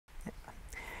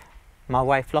My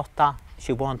wife Lotta,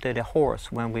 she wanted a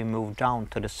horse when we moved down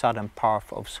to the southern part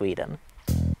of Sweden.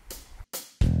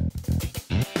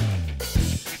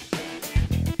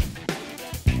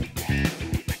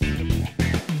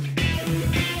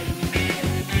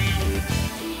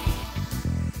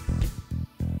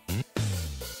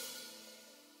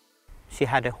 She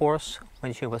had a horse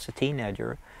when she was a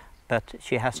teenager, but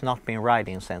she has not been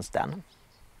riding since then.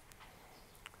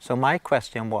 So my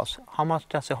question was, how much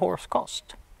does a horse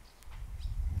cost?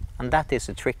 And that is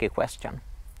a tricky question.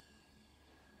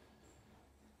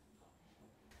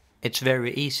 It's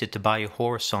very easy to buy a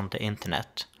horse on the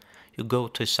internet. You go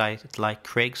to a site like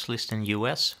Craigslist in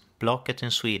US, Blocket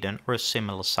in Sweden, or a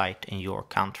similar site in your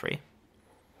country.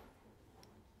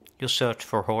 You search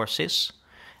for horses,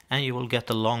 and you will get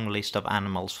a long list of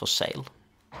animals for sale.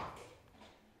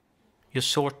 You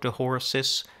sort the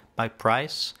horses by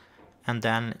price, and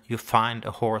then you find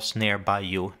a horse nearby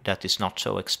you that is not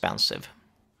so expensive.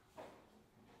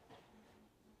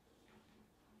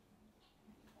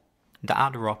 The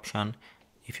other option,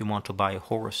 if you want to buy a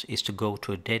horse, is to go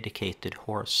to a dedicated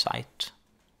horse site.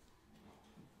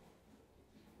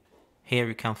 Here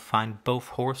you can find both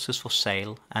horses for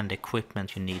sale and the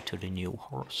equipment you need to the new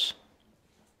horse.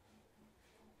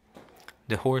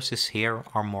 The horses here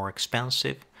are more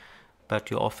expensive,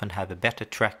 but you often have a better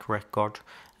track record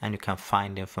and you can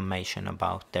find information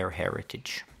about their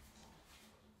heritage.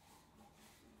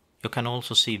 You can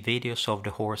also see videos of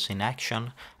the horse in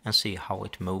action and see how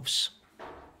it moves.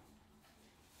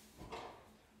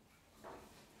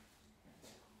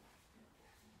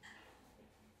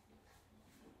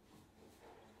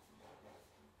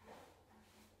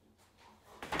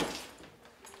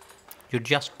 You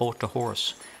just bought a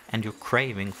horse and you're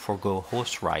craving for go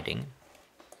horse riding.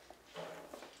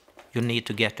 You need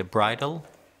to get a bridle,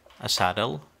 a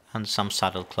saddle and some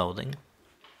saddle clothing.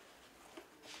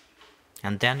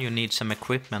 And then you need some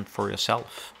equipment for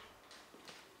yourself.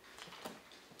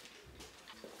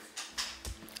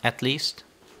 At least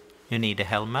you need a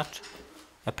helmet,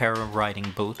 a pair of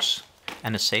riding boots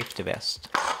and a safety vest.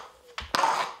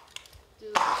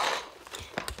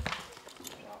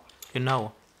 You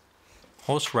know,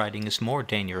 horse riding is more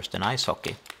dangerous than ice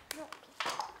hockey.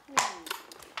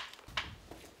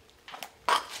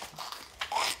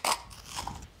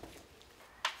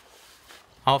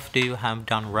 After you have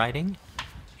done riding,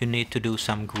 you need to do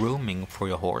some grooming for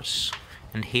your horse,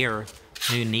 and here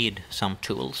you need some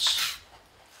tools.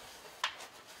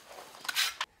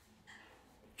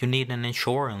 You need an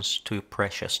insurance to your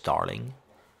precious darling,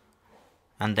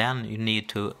 and then you need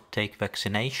to take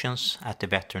vaccinations at the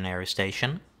veterinary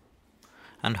station,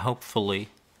 and hopefully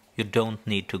you don't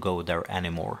need to go there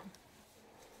anymore.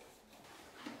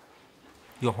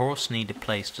 Your horse needs a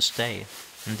place to stay,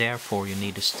 and therefore you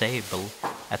need a stable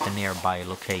at the nearby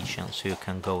location so you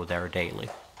can go there daily.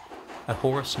 A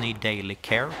horse needs daily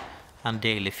care and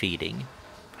daily feeding.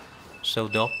 So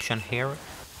the option here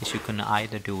is you can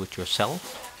either do it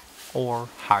yourself or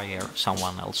hire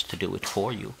someone else to do it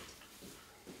for you.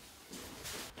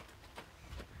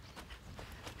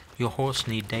 Your horse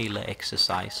needs daily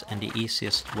exercise, and the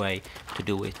easiest way to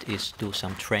do it is do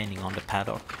some training on the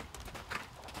paddock.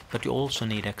 But you also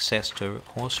need access to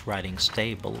a horse riding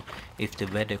stable if the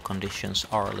weather conditions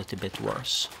are a little bit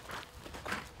worse.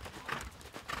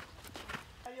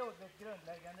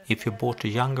 If you bought a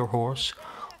younger horse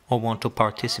or want to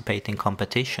participate in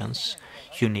competitions,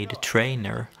 you need a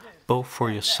trainer both for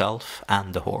yourself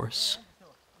and the horse.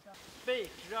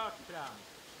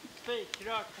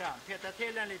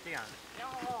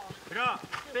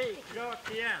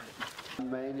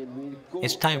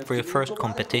 It's time for your first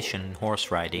competition in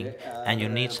horse riding, and you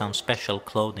need some special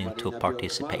clothing to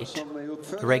participate.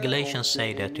 The regulations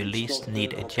say that you at least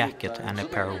need a jacket and a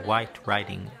pair of white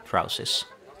riding trousers.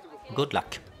 Good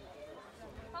luck!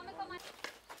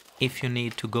 If you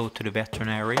need to go to the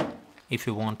veterinary, if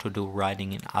you want to do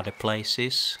riding in other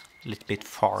places, a little bit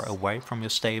far away from your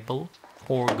stable,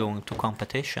 or going to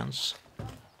competitions,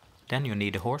 then you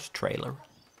need a horse trailer.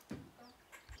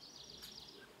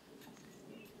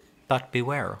 But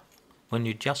beware, when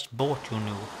you just bought your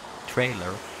new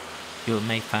trailer, you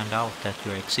may find out that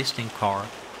your existing car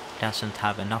doesn't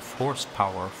have enough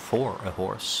horsepower for a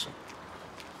horse.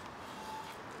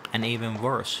 And even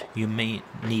worse, you may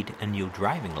need a new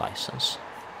driving license.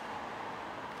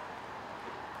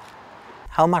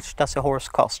 How much does a horse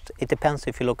cost? It depends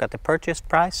if you look at the purchase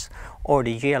price or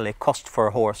the yearly cost for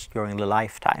a horse during the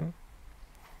lifetime.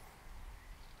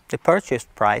 The purchase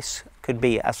price could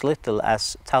be as little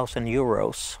as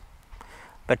 €1,000,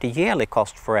 but the yearly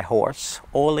cost for a horse,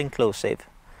 all inclusive,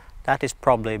 that is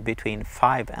probably between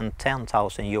 5,000 and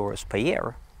 10,000 euros per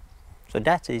year. So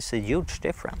that is a huge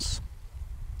difference.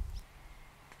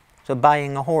 So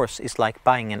buying a horse is like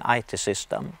buying an IT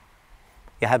system.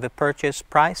 You have a purchase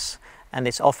price and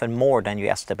it's often more than you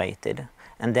estimated.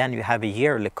 And then you have a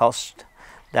yearly cost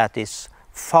that is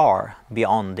far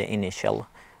beyond the initial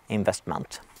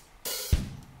investment.